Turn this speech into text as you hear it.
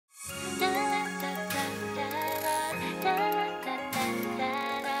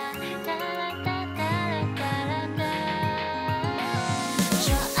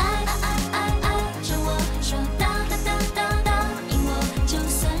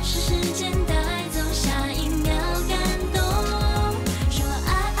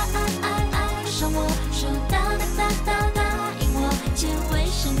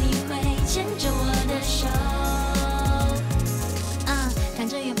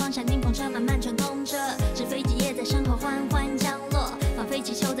风车慢慢转动着，纸飞机也在身后缓缓降落，放飞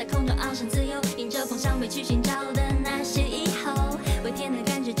气球在空中翱翔自由，迎着风向北去寻找的那些以后。微甜的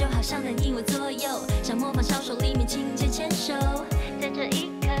感觉就好像在你我左右，像模仿小说里面情节牵手。在这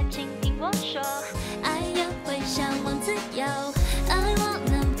一刻，请听我说，爱也会向往自由。I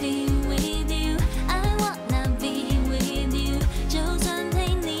wanna be with you, I wanna be with you， 就算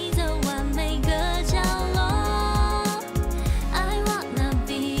陪你走完每个角落。I wanna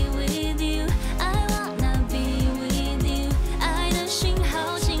be with you, I wanna be with you， 爱的讯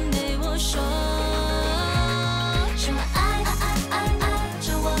号请对我说，说爱爱爱爱爱着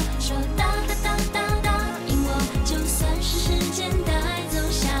我，说答答答答答应我，就算是时间带走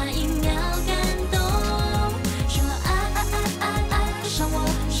下一秒感动。说爱爱爱爱爱上我，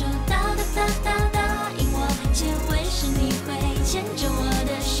说答答答答答应我，结尾时你会牵着我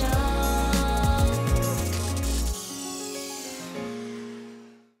的手。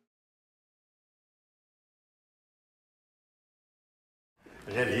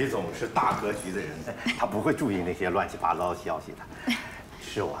人家李总是大格局的人，他不会注意那些乱七八糟的消息的。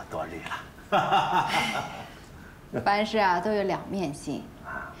是我多虑了。凡事啊都有两面性。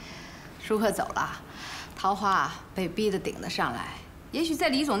舒克走了，桃花被逼得顶了上来，也许在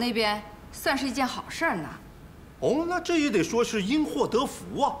李总那边算是一件好事呢。哦，那这也得说是因祸得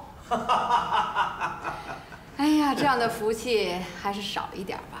福啊。哎呀，这样的福气还是少一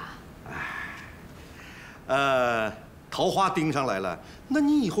点吧。桃花盯上来了，那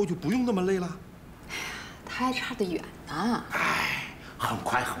你以后就不用那么累了。他还差得远呢。哎，很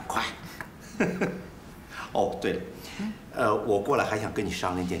快很快。哦，对了，我过来还想跟你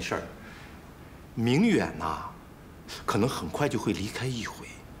商量一件事儿。明远呐，可能很快就会离开一回。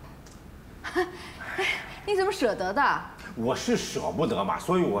你怎么舍得的？我是舍不得嘛，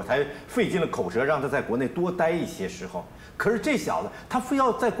所以我才费尽了口舌让他在国内多待一些时候。可是这小子他非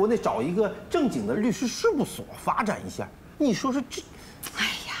要在国内找一个正经的律师事务所发展一下，你说说这？哎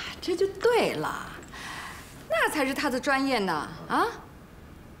呀，这就对了，那才是他的专业呢啊！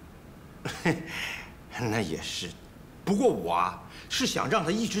那也是，不过我啊是想让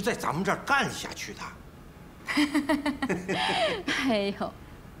他一直在咱们这儿干下去的。哎呦，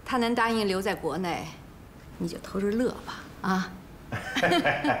他能答应留在国内，你就偷着乐吧啊！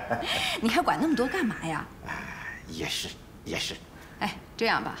你还管那么多干嘛呀？也是，也是。哎，这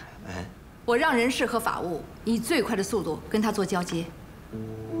样吧，我让人事和法务以最快的速度跟他做交接。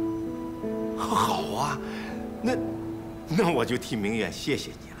好啊，那我就替明远谢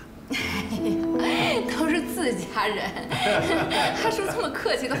谢你了。都是自家人，还说这么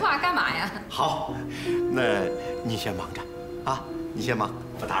客气的话干嘛呀？好，那你先忙着，啊，你先忙，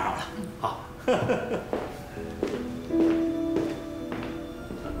不打扰了。好。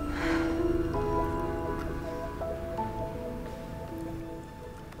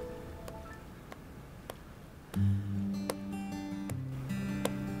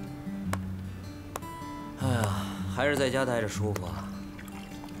哎呀，还是在家待着舒服啊。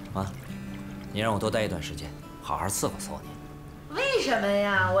啊，你让我多待一段时间，好好伺候伺候你。为什么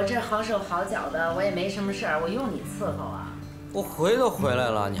呀？我这好手好脚的，我也没什么事儿，我用你伺候啊？我回都回来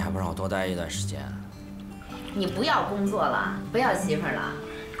了，你还不让我多待一段时间？你不要工作了，不要媳妇儿了，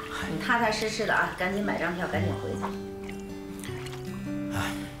你踏踏实实的啊，赶紧买张票，赶紧回去。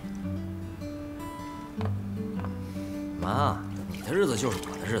哎，妈，你的日子就是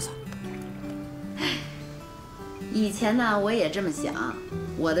我的日子。以前呢，我也这么想，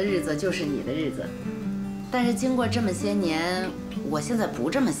我的日子就是你的日子。但是经过这么些年，我现在不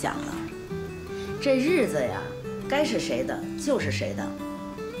这么想了。这日子呀，该是谁的就是谁的，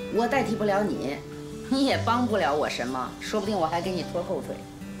我代替不了你，你也帮不了我什么，说不定我还给你拖后腿。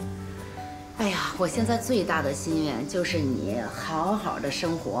哎呀，我现在最大的心愿就是你好好的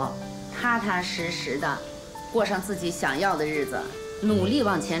生活，踏踏实实的过上自己想要的日子，努力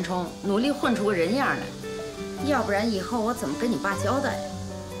往前冲，努力混出个人样来。要不然以后我怎么跟你爸交代？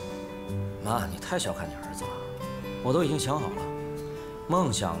妈，你太小看你儿子了，我都已经想好了，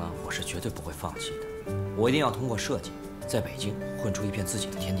梦想呢，我是绝对不会放弃的。我一定要通过设计，在北京混出一片自己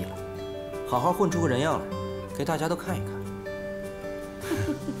的天地来，好好混出个人样来，给大家都看一看。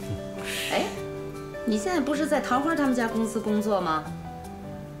哎，你现在不是在桃花他们家公司工作吗？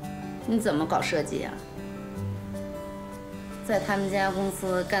你怎么搞设计呀？在他们家公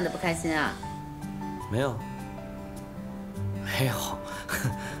司干得不开心啊？没有。没有，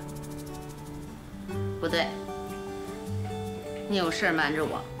不对，你有事瞒着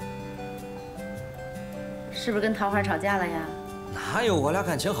我，是不是跟桃花吵架了呀？哪有，我俩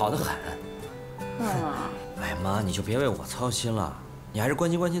感情好得很。哦，哎妈，你就别为我操心了，你还是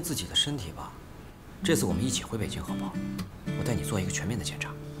关心关心自己的身体吧。这次我们一起回北京好不好？我带你做一个全面的检查。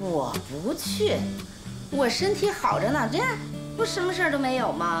我不去，我身体好着呢，这不什么事儿都没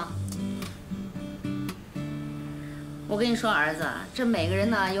有吗？我跟你说，儿子，这每个人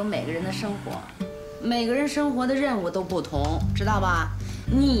呢有每个人的生活，每个人生活的任务都不同，知道吧？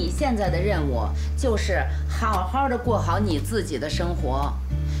你现在的任务就是好好的过好你自己的生活，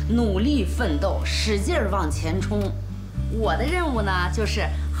努力奋斗，使劲儿往前冲。我的任务呢就是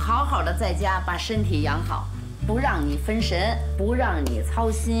好好的在家把身体养好，不让你分神，不让你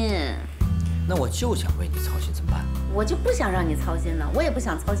操心。那我就想为你操心，怎么办？我就不想让你操心呢，我也不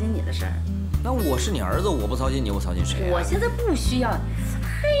想操心你的事儿。那我是你儿子，我不操心你，我操心谁啊？我现在不需要。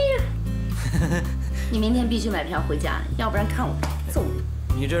嘿，你明天必须买票回家，要不然看我揍你。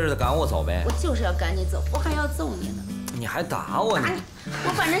你这是在赶我走呗？我就是要赶你走，我还要揍你呢。你还打我？打你！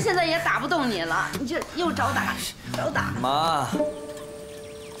我反正现在也打不动你了，你这又找打，找打。妈。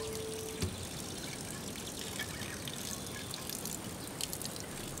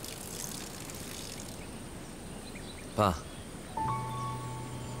爸，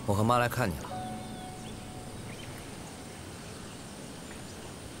我和妈来看你了。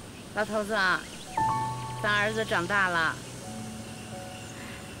老头子，咱儿子长大了，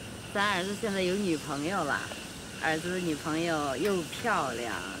咱儿子现在有女朋友了。儿子的女朋友又漂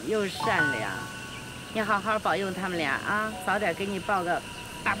亮又善良，你好好保佑他们俩啊，早点给你抱个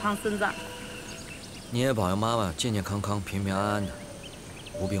大胖孙子。你也保佑妈妈健健康康、平平安安的，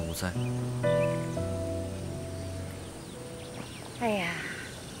无病无灾。哎呀，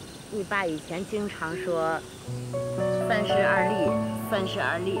你爸以前经常说32粒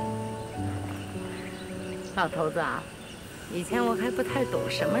，32粒。老头子啊，以前我还不太懂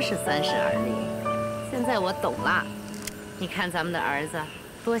什么是32粒，现在我懂了。你看咱们的儿子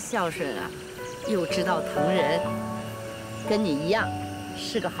多孝顺啊，又知道疼人，跟你一样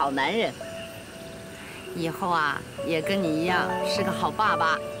是个好男人。以后啊，也跟你一样是个好爸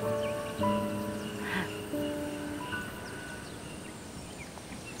爸。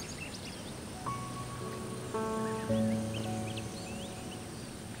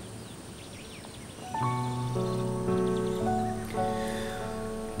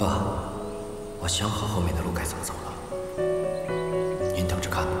爸，我想好后面的路该怎么走了，您等着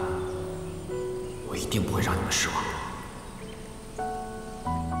看吧，我一定不会让你们失望。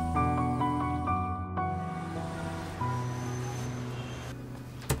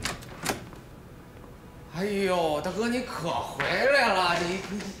哎呦，大哥，你可回来了！你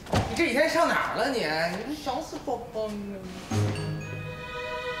这几天上哪儿了你？你想死宝宝呢？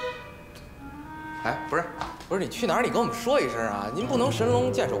哎，不是，你去哪儿？你跟我们说一声啊！您不能神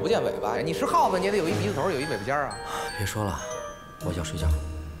龙见首不见尾吧？你是耗子，你也得有一鼻子头，有一尾巴尖啊！别说了，我要睡觉。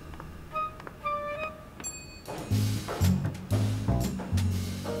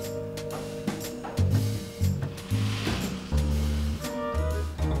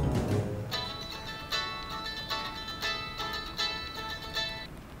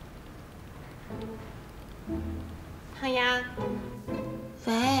唐丫，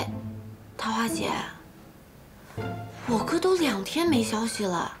喂，桃花姐，我哥都2天没消息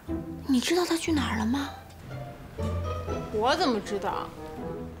了，你知道他去哪儿了吗？我怎么知道？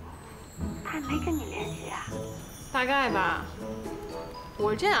他没跟你联系啊？大概吧。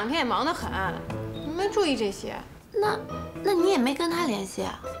我这2天也忙得很，没注意这些。那你也没跟他联系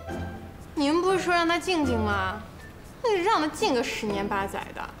啊？你们不是说让他静静吗？那让他静个10年8载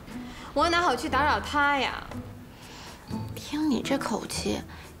的，我哪好去打扰他呀？听你这口气，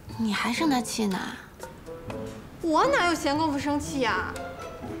你还生他气呢？我哪有闲工夫生气呀？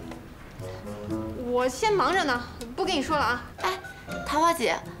我先忙着呢，不跟你说了啊。哎，桃花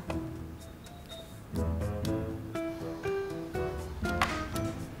姐，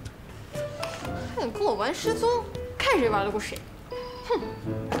还敢跟我玩失踪，看谁玩得过谁！哼！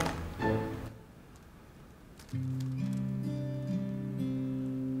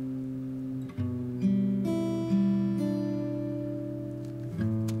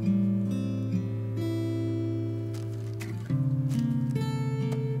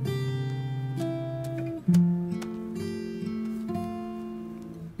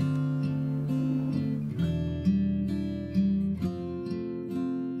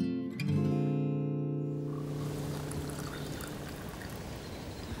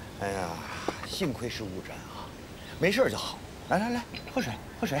哎呀，幸亏是误诊啊，没事就好。来，喝水，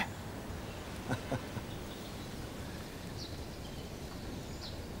喝水。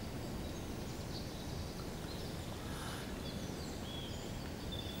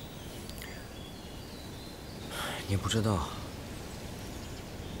你不知道，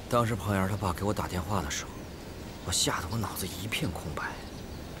当时胖丫他爸给我打电话的时候，我吓得我脑子一片空白。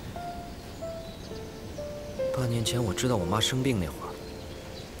半年前我知道我妈生病那会儿，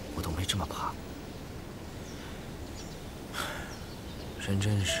我都没这么怕过。人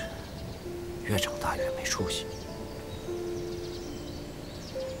真是越长大越没出息。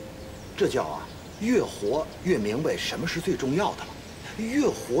这叫啊，越活越明白什么是最重要的了，越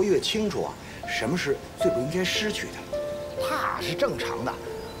活越清楚啊，什么是最不应该失去的。怕是正常的，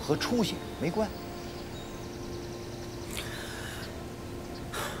和出息没关。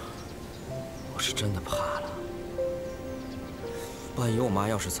我是真的怕了，万一我妈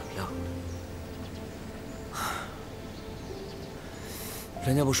要是怎么样？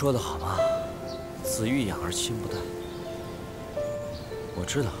人家不说得好吗？子欲养而亲不待。我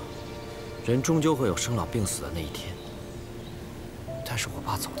知道，人终究会有生老病死的那一天。但是我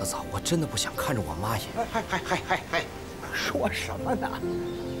爸走得早，我真的不想看着我妈也……嗨，说什么呢？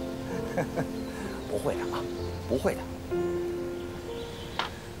不会的啊，不会的。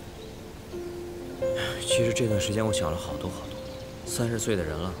其实这段时间我想了好多。30岁的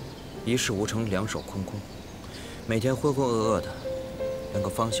人了，一事无成，两手空空，每天浑浑噩噩的。连个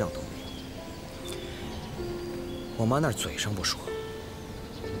方向都没有。我妈那嘴上不说，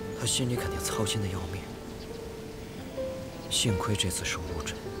她心里肯定操心的要命。幸亏这次是误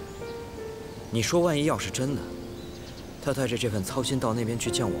诊。你说万一要是真的，她带着这份操心到那边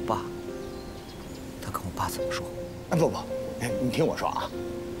去见我爸，她跟我爸怎么说？不，你听我说啊，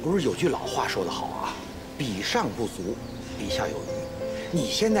不是有句老话说得好啊，比上不足，比下有余。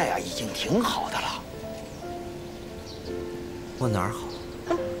你现在呀已经挺好的了。我哪儿好？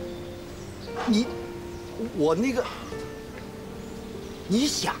我那个，你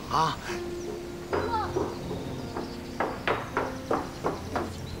想啊，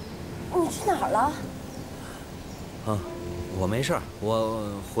你去哪儿了？啊，我没事儿，我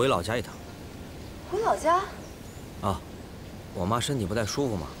回老家一趟。回老家？啊，我妈身体不太舒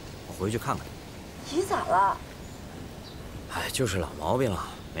服嘛，我回去看看她。姨咋了？哎，就是老毛病了，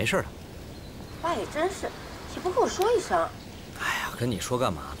没事的。爸也真是，也不跟我说一声。哎呀，跟你说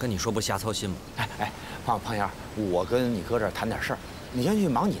干嘛？跟你说不瞎操心吗？哎，胖丫，我跟你哥这儿谈点事儿，你先去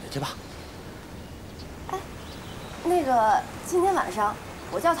忙你的去吧。哎，那个今天晚上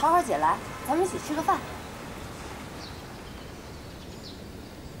我叫桃花姐来，咱们一起吃个饭。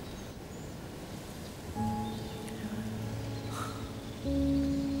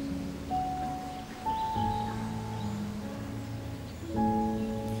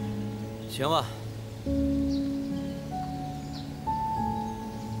行吧。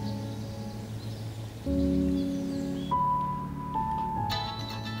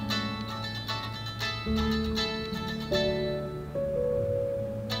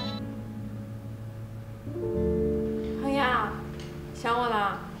恒雅，想我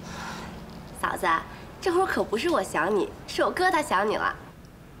了？嫂子，这会儿可不是我想你，是我哥他想你了。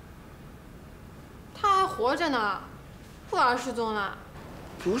他还活着呢，不知道失踪了。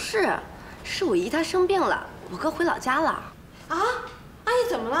不是，是我姨她生病了，我哥回老家了。啊？阿姨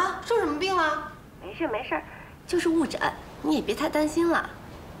怎么了？生什么病了？没事，就是误诊，你也别太担心了。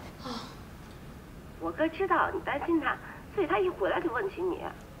啊，我哥知道你担心他，所以他一回来就问起你。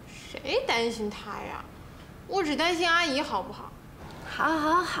谁担心他呀？我只担心阿姨好不好？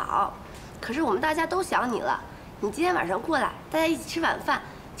好。可是我们大家都想你了，你今天晚上过来，大家一起吃晚饭，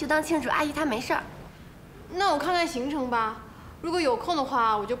就当庆祝阿姨她没事儿。那我看看行程吧，如果有空的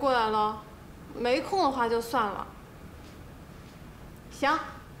话我就过来了，没空的话就算了。行，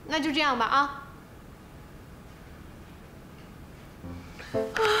那就这样吧啊。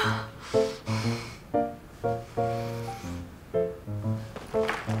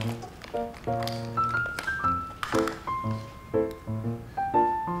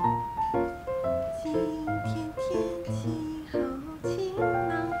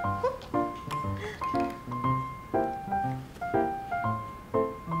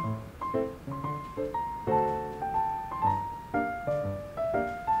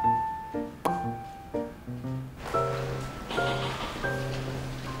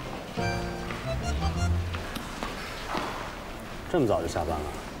这么早就下班了？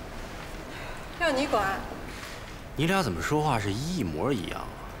要你管？你俩怎么说话是一模一样啊？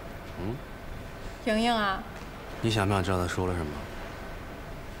嗯？莹莹啊，你想不想知道他说了什么？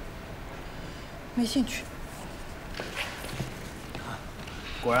没兴趣。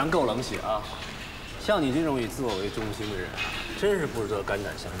果然够冷血啊！像你这种以自我为中心的人啊，真是不值得肝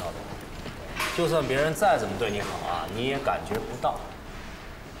胆相照的人。就算别人再怎么对你好啊，你也感觉不到。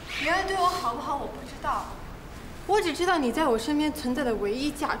别人对我好不好我不知道，我只知道你在我身边存在的唯一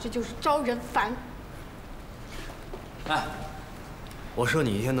价值就是招人烦。哎，我说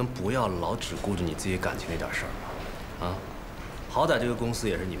你一天能不要老只顾着你自己感情那点事儿吗？啊，好歹这个公司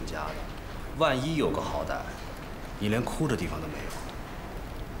也是你们家的，万一有个好歹，你连哭的地方都没有。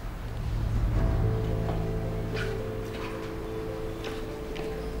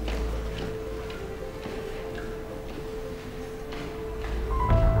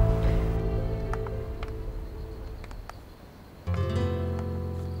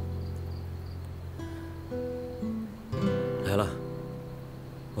来了，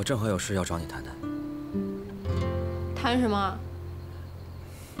我正好有事要找你谈谈。谈什么？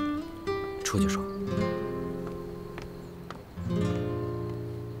出去说。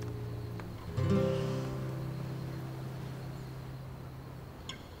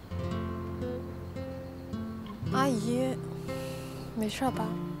阿姨，没事吧？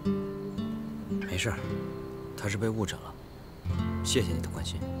没事，他是被误诊了。谢谢你的关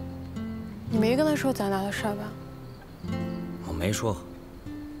心。你没跟他说咱俩的事吧？我没说。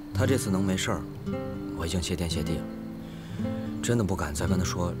他这次能没事儿，我已经谢天谢地了。真的不敢再跟他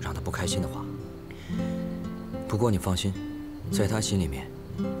说让他不开心的话。不过你放心，在他心里面，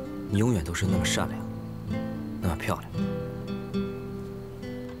你永远都是那么善良，那么漂亮。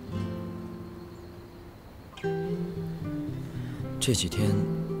这几天，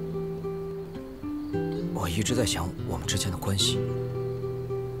我一直在想我们之间的关系。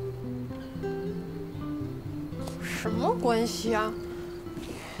什么关系啊？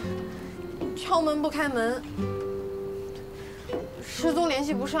敲门不开门，失踪联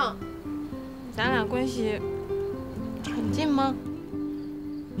系不上，咱俩关系很近吗？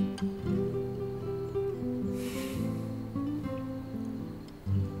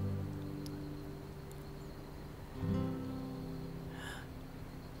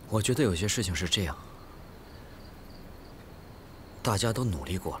我觉得有些事情是这样，大家都努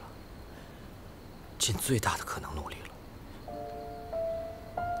力过了，尽最大的可能努力了，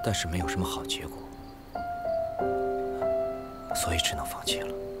但是没有什么好结果，所以只能放弃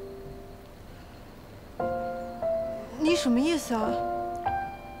了。你什么意思啊？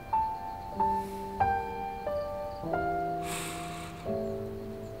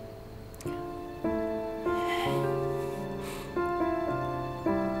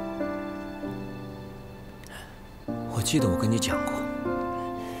我记得我跟你讲过，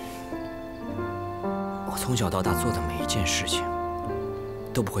我从小到大做的每一件事情，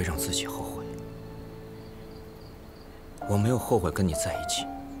都不会让自己后悔。我没有后悔跟你在一起，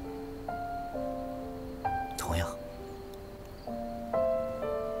同样，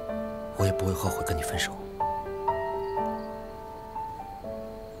我也不会后悔跟你分手。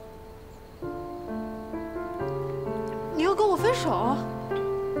你要跟我分手？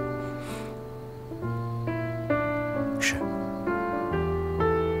是。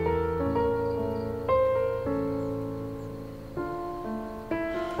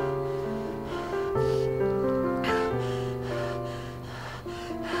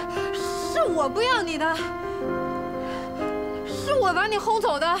是我不要你的，是我把你轰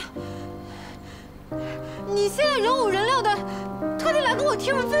走的。你现在人五人六的，特地来跟我提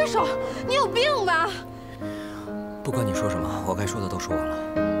出分手，你有病吧？不管你说什么，我该说的都说完了。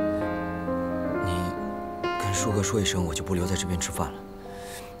你跟舒哥说一声，我就不留在这边吃饭了。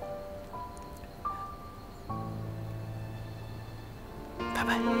拜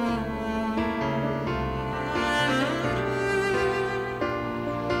拜。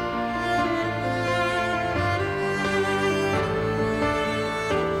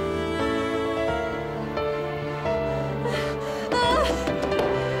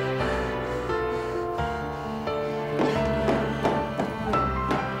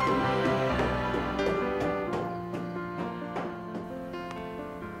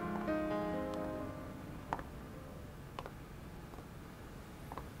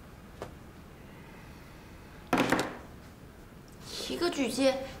一个举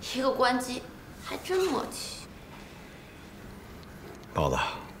接，一个关机，还真默契。包子，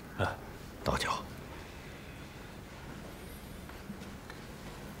倒酒。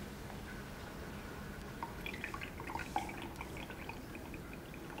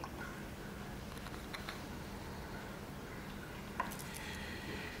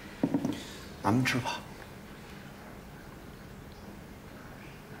咱们吃吧。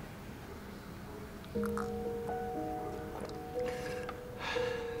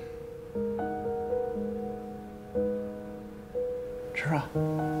吃啊，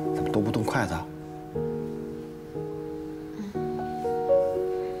怎么都不动筷子啊？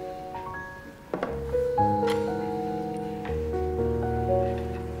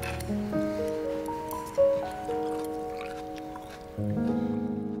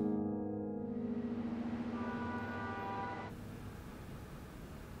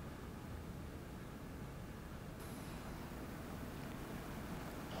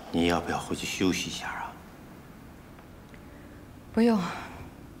你要不要回去休息一下啊？不用，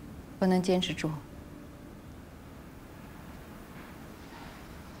我能坚持住。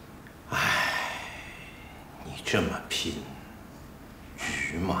你这么拼，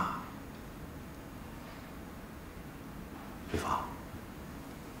鱼嘛。对方，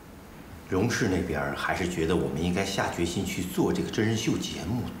荣氏那边还是觉得我们应该下决心去做这个真人秀节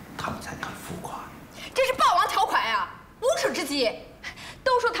目，他们才肯付款。这是霸王条款呀，无耻之极！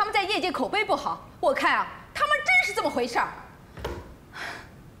都说他们在业界口碑不好，我看啊，他们真是这么回事儿。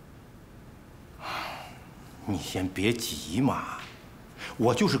你先别急嘛，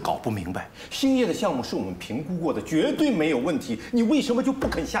我就是搞不明白，兴业的项目是我们评估过的，绝对没有问题，你为什么就不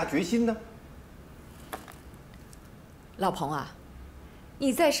肯下决心呢？老彭啊，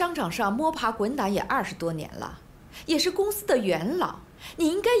你在商场上摸爬滚打也20多年了，也是公司的元老，你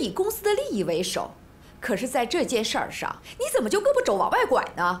应该以公司的利益为首。可是，在这件事儿上，你怎么就胳膊肘往外拐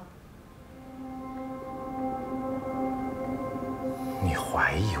呢？你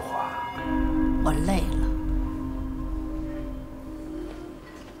怀疑我？我累了。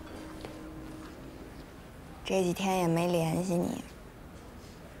这几天也没联系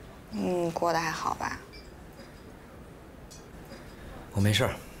你，过得还好吧？我没事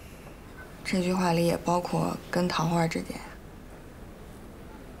儿。这句话里也包括跟桃花之间。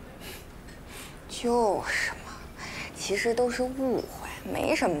就是嘛，其实都是误会，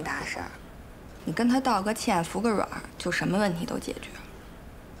没什么大事儿。你跟他道个歉，服个软，就什么问题都解决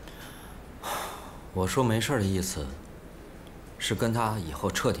了。我说没事的意思，是跟他以后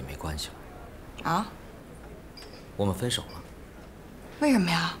彻底没关系了。啊？我们分手了。为什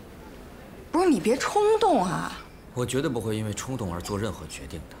么呀？不是你别冲动啊！我绝对不会因为冲动而做任何决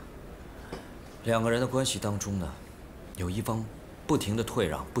定的。两个人的关系当中呢，有一方不停的退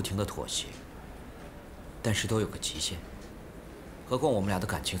让，不停的妥协，但是都有个极限。何况我们俩的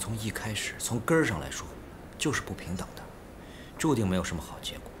感情从一开始，从根儿上来说，就是不平等的，注定没有什么好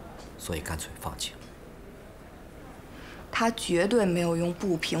结果，所以干脆放弃了。他绝对没有用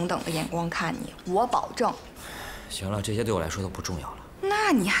不平等的眼光看你，我保证。行了，这些对我来说都不重要了。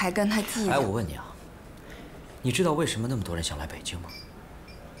那你还跟他计较？哎，我问你啊，你知道为什么那么多人想来北京吗？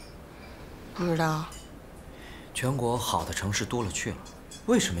不知道。全国好的城市多了去了，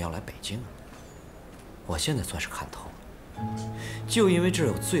为什么要来北京啊？我现在算是看透了，就因为这儿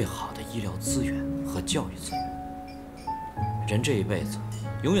有最好的医疗资源和教育资源。人这一辈子，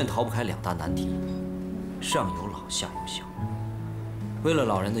永远逃不开2大难题：上有老，下有小。为了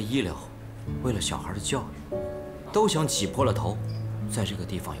老人的医疗，为了小孩的教育，都想挤破了头，在这个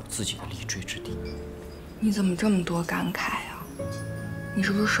地方有自己的立锥之地。你怎么这么多感慨啊？你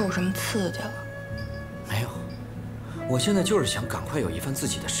是不是受什么刺激了？没有，我现在就是想赶快有一番自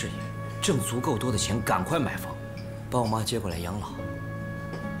己的事业，挣足够多的钱，赶快买房，把我妈接过来养老。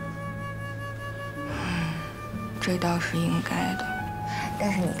这倒是应该的。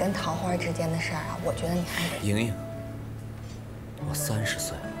但是你跟桃花之间的事儿啊，我觉得你还得……莹莹，我30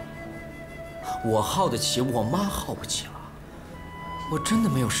岁了，我耗得起，我妈耗不起了，我真的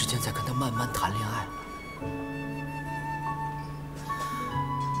没有时间再跟她慢慢谈恋爱了。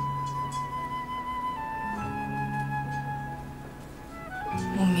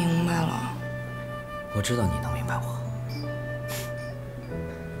我明白了。我知道你能明白我，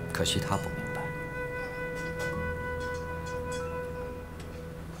可惜她不明白。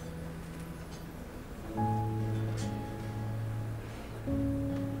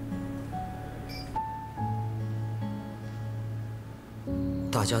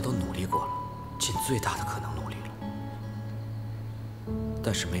大家都努力过了，尽最大的可能努力了，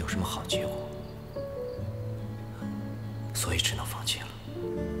但是没有什么好结果，所以只能放弃了。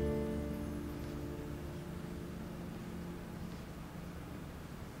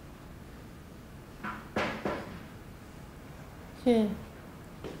是。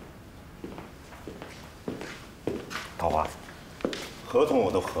桃花，合同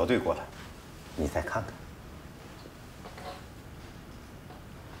我都核对过了，你再看看。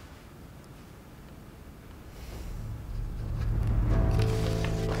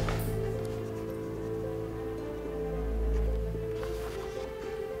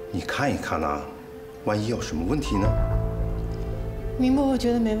你看一看呐，万一有什么问题呢？明伯伯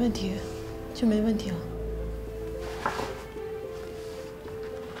觉得没问题，就没问题了。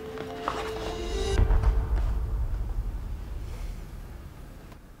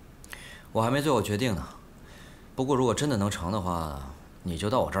我还没做好决定呢，不过如果真的能成的话，你就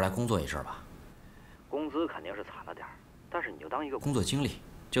到我这儿来工作一阵吧。工资肯定是惨了点，但是你就当一个工作经历，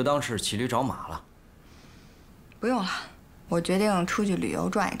就当是骑驴找马了。不用了，我决定出去旅游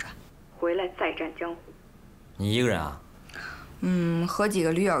转一转，回来再战江湖。你一个人啊？和几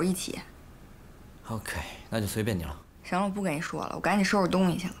个驴友一起。OK， 那就随便你了。行了，我不跟你说了，我赶紧收拾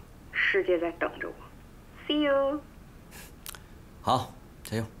东西去了。世界在等着我 ，See you。好，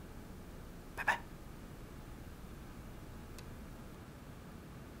加油。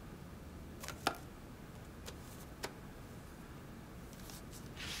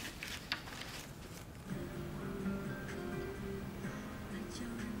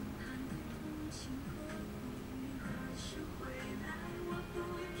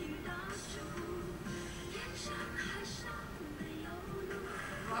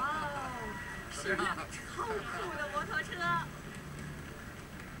是超酷的摩托车。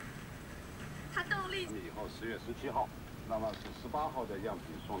它动力。以后10月17号，那么是18号的样品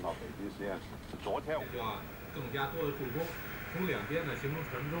送到北京实验室。昨天我更加多的助攻，从两边呢形成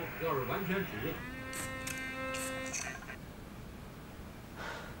传中，要是完全指着。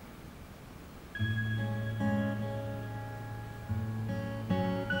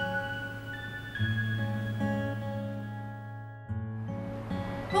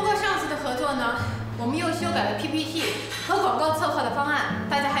 通过上次的合作呢，我们又修改了 PPT 和广告策划的方案，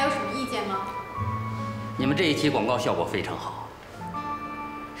大家还有什么意见吗？你们这一期广告效果非常好，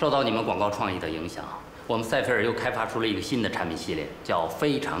受到你们广告创意的影响，我们赛菲尔又开发出了一个新的产品系列，叫“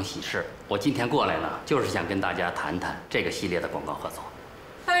非常喜事”。我今天过来呢，就是想跟大家谈谈这个系列的广告合作。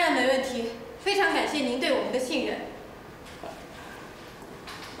当然没问题，非常感谢您对我们的信任。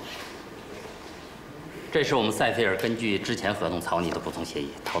 这是我们赛菲尔根据之前合同草拟的补充协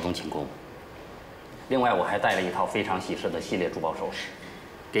议，陶总请功。另外，我还带了一套非常喜事的系列珠宝首饰，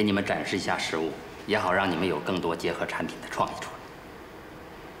给你们展示一下实物，也好让你们有更多结合产品的创意出来。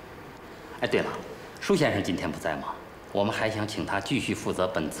哎，对了，舒先生今天不在吗？我们还想请他继续负责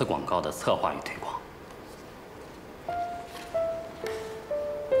本次广告的策划与推广。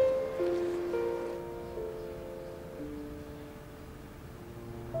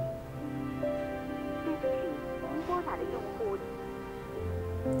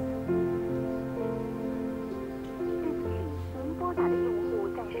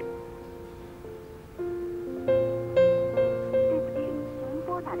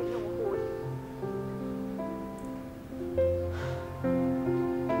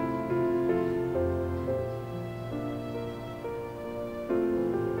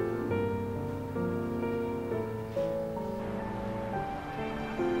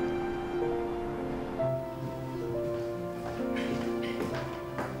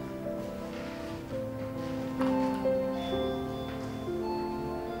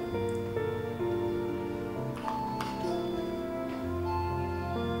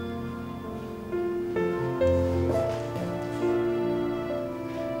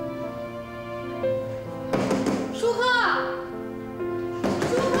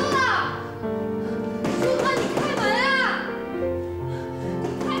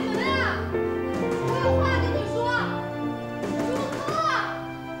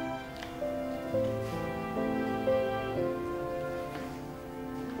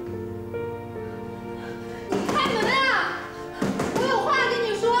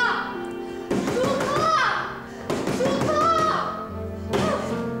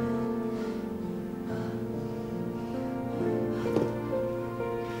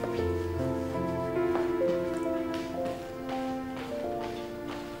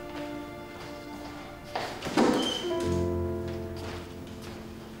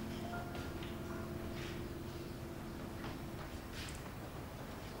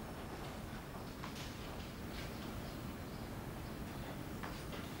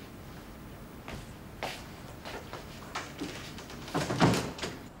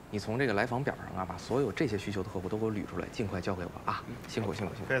 你从这个来访表上啊，把所有这些需求的客户都给我捋出来，尽快交给我啊！辛苦辛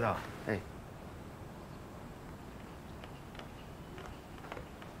苦辛苦。对的。哎。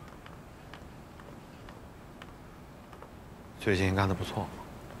最近干得不错。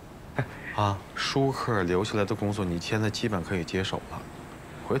啊，舒克留下来的工作你现在基本可以接手了，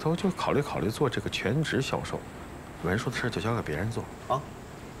回头就考虑考虑做这个全职销售，文书的事就交给别人做啊。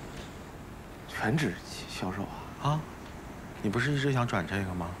全职销售啊？啊。 你不是一直想转这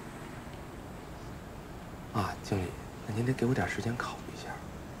个吗？啊，经理，那您得给我点时间考虑一下。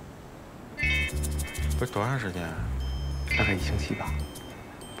不是多长时间？大概1星期吧。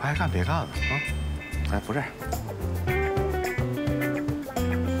不爱干别干了啊！哎，不是。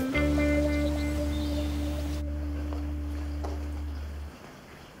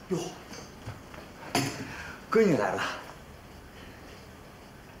哟，闺女来了。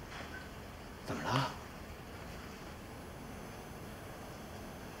怎么了？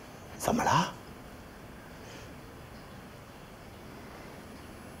 怎么了？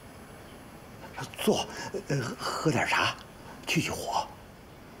坐，喝点茶，去火。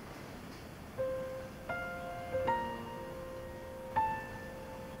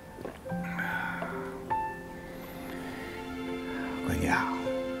闺女啊，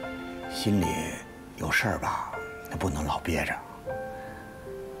心里有事儿吧，那不能老憋着。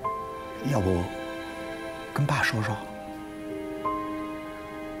要不跟爸说说？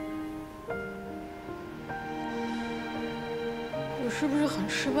 是不是很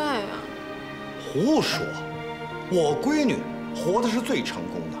失败呀？胡说！我闺女活的是最成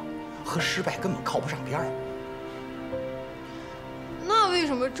功的，和失败根本靠不上边儿。那为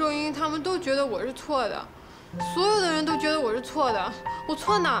什么周英他们都觉得我是错的，所有的人都觉得我是错的，我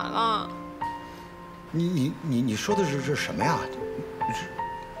错哪了？你说的是什么呀？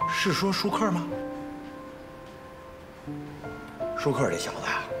是说舒克吗？舒克这小子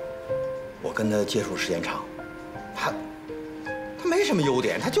呀，我跟他接触时间长，他没什么优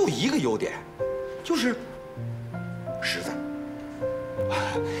点，他就一个优点，就是实在。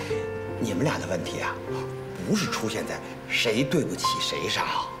你们俩的问题啊，不是出现在谁对不起谁上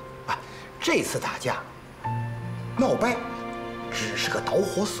啊，这次打架闹掰只是个导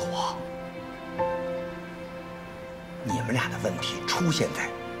火索。你们俩的问题出现在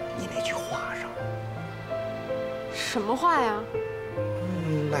你那句话上。什么话呀？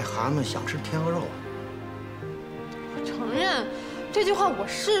癞蛤蟆想吃天鹅肉。我承认，这句话我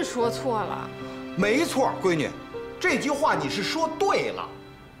是说错了。没错，闺女，这句话你是说对了。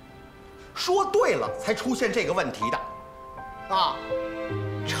说对了才出现这个问题的，啊，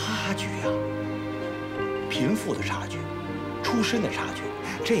差距呀，贫富的差距，出身的差距，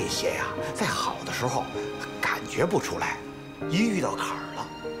这些呀，在好的时候感觉不出来，一遇到坎儿了，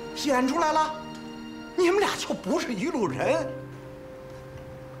显出来了，你们俩就不是一路人。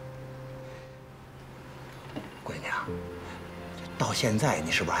闺女啊，到现在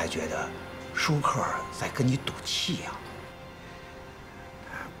你是不是还觉得舒克在跟你赌气呀？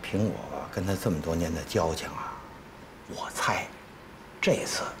凭我跟他这么多年的交情啊，我猜，这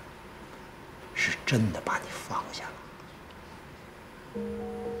次是真的把你放下了。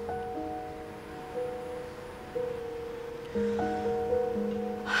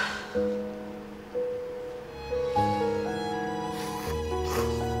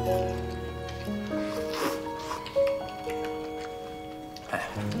哎，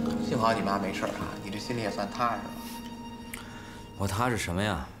幸好你妈没事啊，你这心里也算踏实了。我踏实什么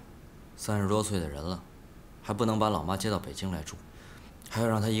呀？30多岁的人了，还不能把老妈接到北京来住，还要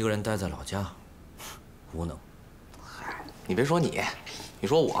让她一个人待在老家，无能。嗨，你别说你，你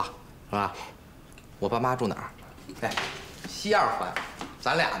说我，是吧？我爸妈住哪儿？哎，西2环，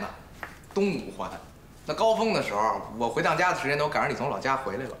咱俩呢，东5环。那高峰的时候，我回趟家的时间都赶上你从老家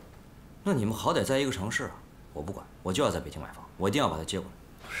回来了。那你们好歹在一个城市，我不管，我就要在北京买房，我一定要把她接过来。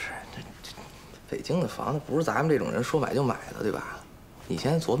不是，这北京的房子不是咱们这种人说买就买的，对吧？你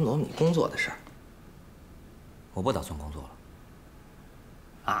先琢磨琢磨你工作的事儿。我不打算工作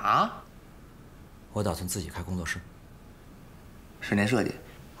了。啊？我打算自己开工作室。室内设计？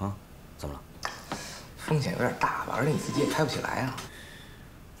啊？怎么了？风险有点大吧，而且你自己也开不起来啊。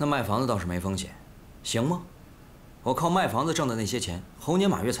那卖房子倒是没风险，行吗？我靠卖房子挣的那些钱，猴年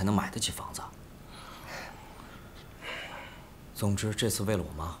马月才能买得起房子。总之，这次为了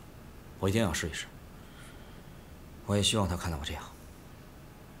我妈，我一定要试一试。我也希望她看到我这样。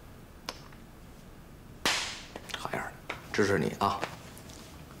好样的，支持你啊！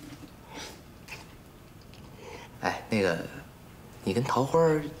哎，那个，你跟桃花，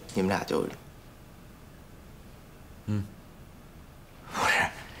你们俩就……不是，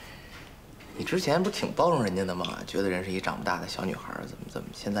你之前不是挺包容人家的吗？觉得人是一长不大的小女孩，怎么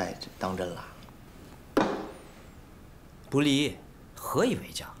现在当真了？不离，何以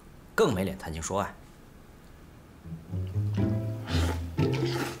为家？更没脸谈情说爱。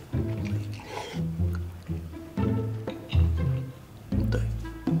对。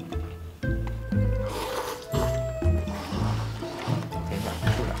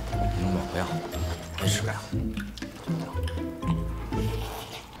不要，没事不要。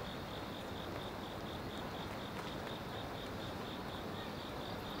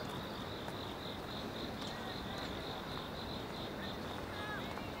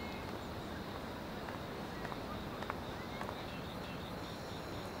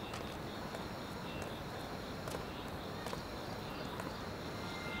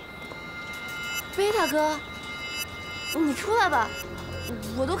喂，大哥，你出来吧，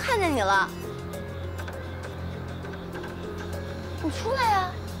我都看见你了。你出来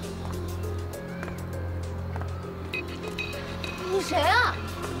呀！你谁啊？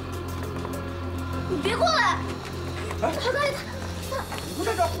你别过来！哎，他！你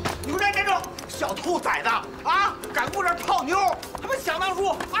站住！你给我站住！小兔崽子啊！敢跟我这儿泡妞！他妈想当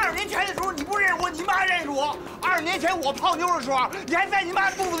初20年前的时候，你不认识我，你妈认识我。20年前我泡妞的时候，你还在你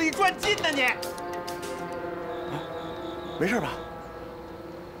妈肚子里转筋呢，你。没事吧？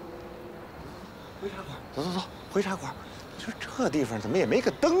回茶馆，走，回茶馆。这地方怎么也没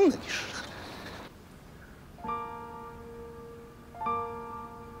个灯呢？你说。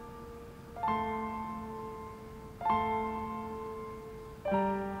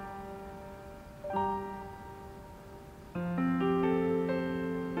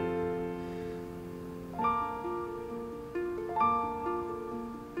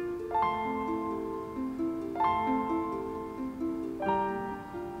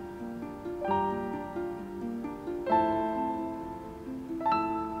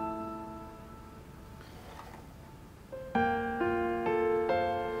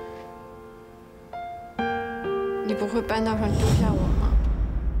你不会搬道上丢下我吗？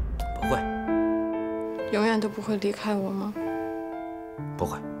不会。永远都不会离开我吗？不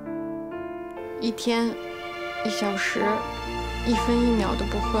会。1天、1小时、1分1秒都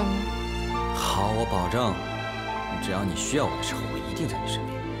不会吗？好，我保证，只要你需要我的时候，我一定在你身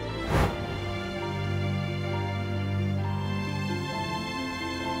边。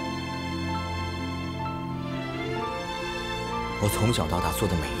我从小到大做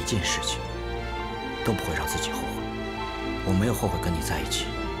的每一件事情，都不会让自己后悔。我没有后悔跟你在一起，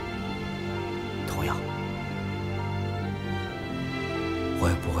同样，我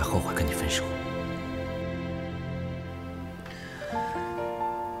也不会后悔跟你分手。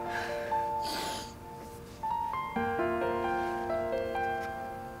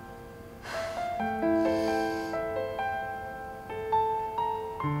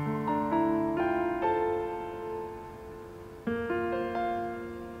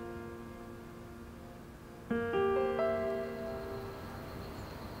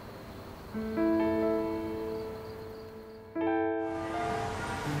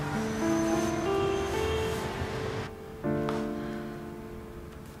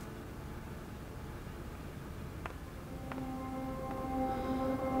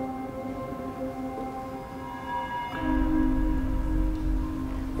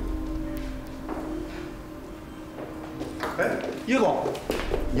哎，叶总，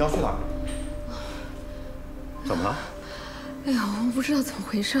你要去哪儿？怎么了？哎呀，我不知道怎么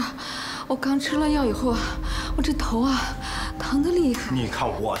回事，我刚吃了药以后啊，我这头啊疼得厉害。你看，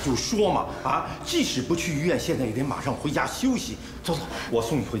我就说嘛，啊，即使不去医院，现在也得马上回家休息。走走，我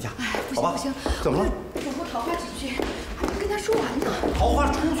送你回家，好吧？不行，怎么了？我和桃花几句，还没跟他说完呢。桃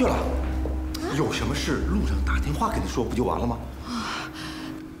花出去了，有什么事路上打电话给他说不就完了吗？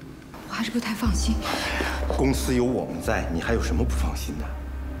我还是不太放心。公司有我们在，你还有什么不放心的？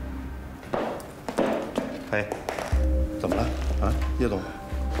哎，怎么了？啊，叶总，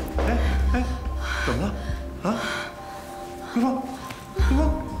哎，怎么了？啊，快说，快说。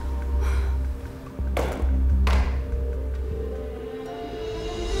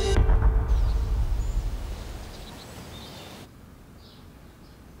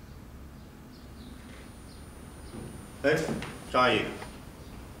哎，张阿姨，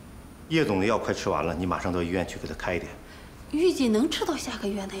叶总的药快吃完了，你马上到医院去给他开一点。预计能吃到下个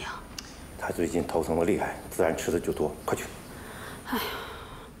月的呀。他最近头疼的厉害，自然吃的就多，快去。哎呀，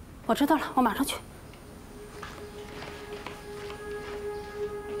我知道了，我马上去。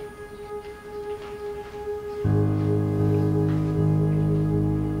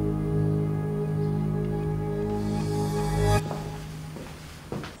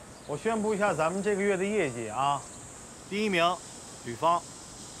我宣布一下咱们这个月的业绩啊，第1名吕方，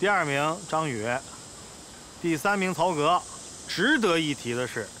第2名张宇，第3名曹格。值得一提的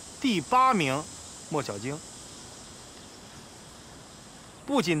是，第8名莫小晶，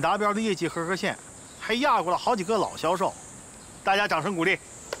不仅达标的业绩合线，还压过了好几个老销售，大家掌声鼓励。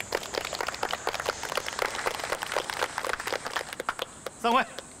散会。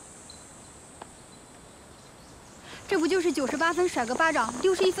这不就是98分甩个巴掌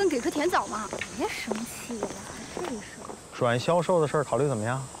，61分给颗甜枣吗？别生气了，这事。转销售的事儿考虑怎么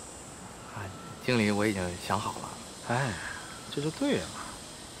样？经理，我已经想好了。哎，这就对了，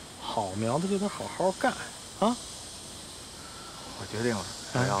好苗子就得好好干啊！我决定了，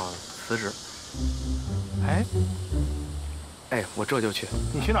我要辞职。哎，我这就去。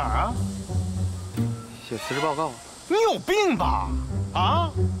你去哪儿啊？写辞职报告。你有病吧？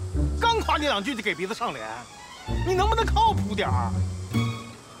啊！刚夸你2句就给鼻子上脸，你能不能靠谱点儿？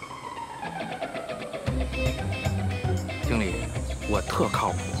经理，我特靠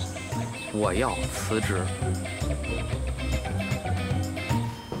谱，我要辞职。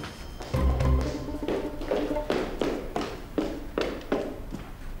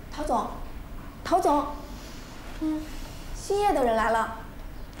陶总，兴业的人来了。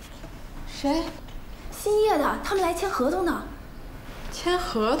谁？兴业的，他们来签合同呢。签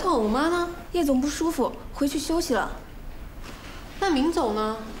合同？我妈呢？叶总不舒服，回去休息了。那明总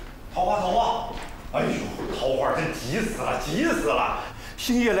呢？桃花！哎呦，桃花真急死了，急死了！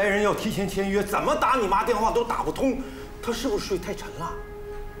兴业来人要提前签约，怎么打你妈电话都打不通，他是不是睡太沉了？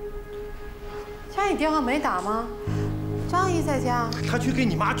家里电话没打吗？张阿姨在家。他去给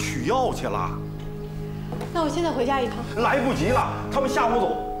你妈取药去了。那我现在回家一趟。来不及了，他们下午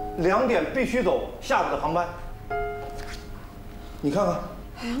走，2点必须走下午的航班。你看看。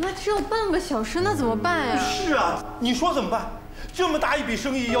哎呀，那只有半个小时，那怎么办呀？是啊，你说怎么办？这么大一笔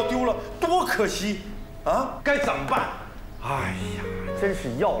生意要丢了，多可惜啊！该怎么办？哎呀，真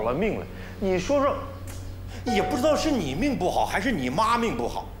是要了命了！你说说，也不知道是你命不好，还是你妈命不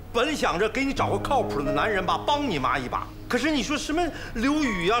好本想着给你找个靠谱的男人吧，帮你妈一把。可是你说什么刘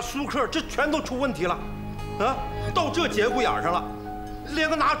宇呀、舒克，这全都出问题了，啊，到这节骨眼上了，连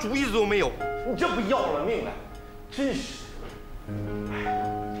个拿主意的都没有，你这不要了命了，真是。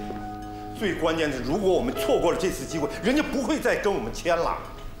最关键的是，如果我们错过了这次机会，人家不会再跟我们签了。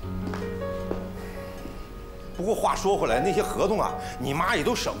不过话说回来，那些合同啊，你妈也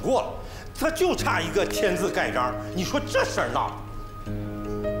都审过了，他就差一个签字盖章。你说这事儿闹的。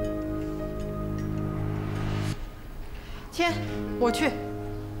签，我去。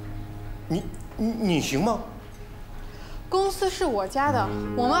你行吗？公司是我家的，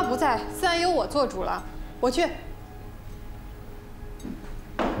我妈不在，自然由我做主了。我去。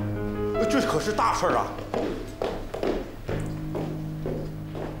这可是大事啊！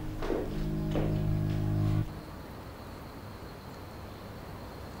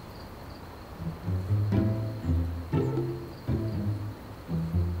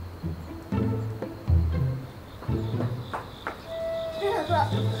林小哥，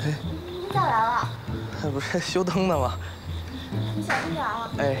你咋来了？不是修灯的吗？你小心点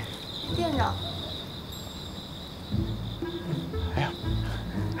啊！哎，垫着。哎呀，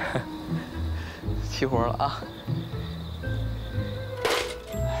起火了啊！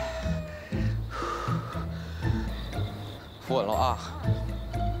扶稳了啊！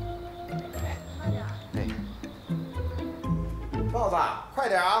哎，豹子，快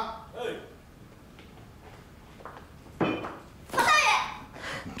点啊！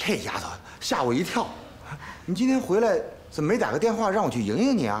这丫头吓我一跳！你今天回来怎么没打个电话让我去迎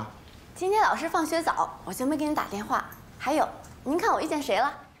迎你啊？今天老师放学早，我就没给你打电话。还有，您看我遇见谁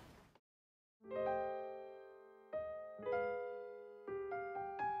了？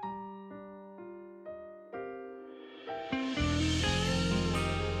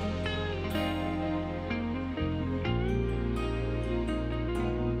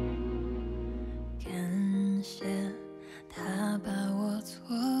感谢他把我错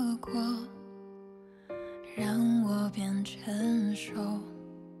过，让我变成熟，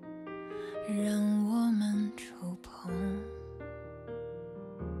让我们触碰，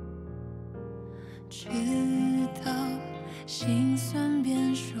直到心酸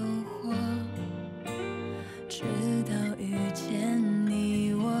变收获，直到遇见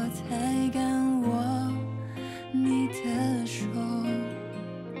你，我才敢握你的手，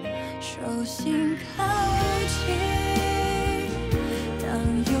手心靠近，当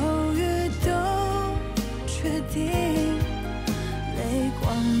犹豫都决定，泪光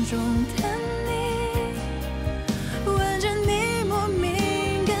中的你，吻着你莫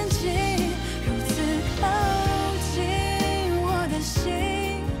名感激，如此靠近，我的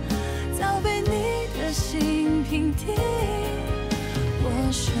心早被你的心平定，我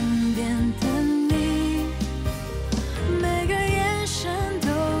身边的你，每个眼神都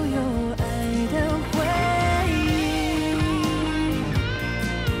有爱的回应。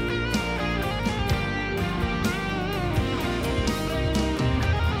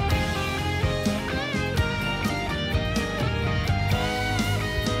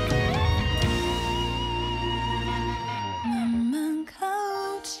慢慢靠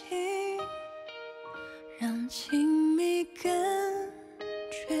近，让亲密更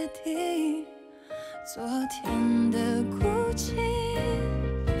确定，昨天的孤寂，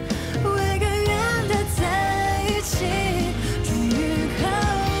为个圆的在一起，终于靠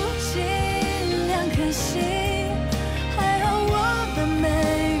近两颗心，还好我们没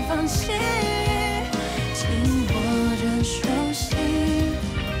放弃，紧握着手心，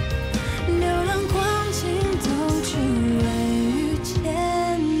流浪光景都只为遇见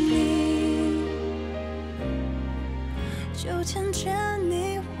你，就牵着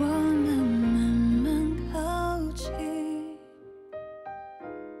你，我们。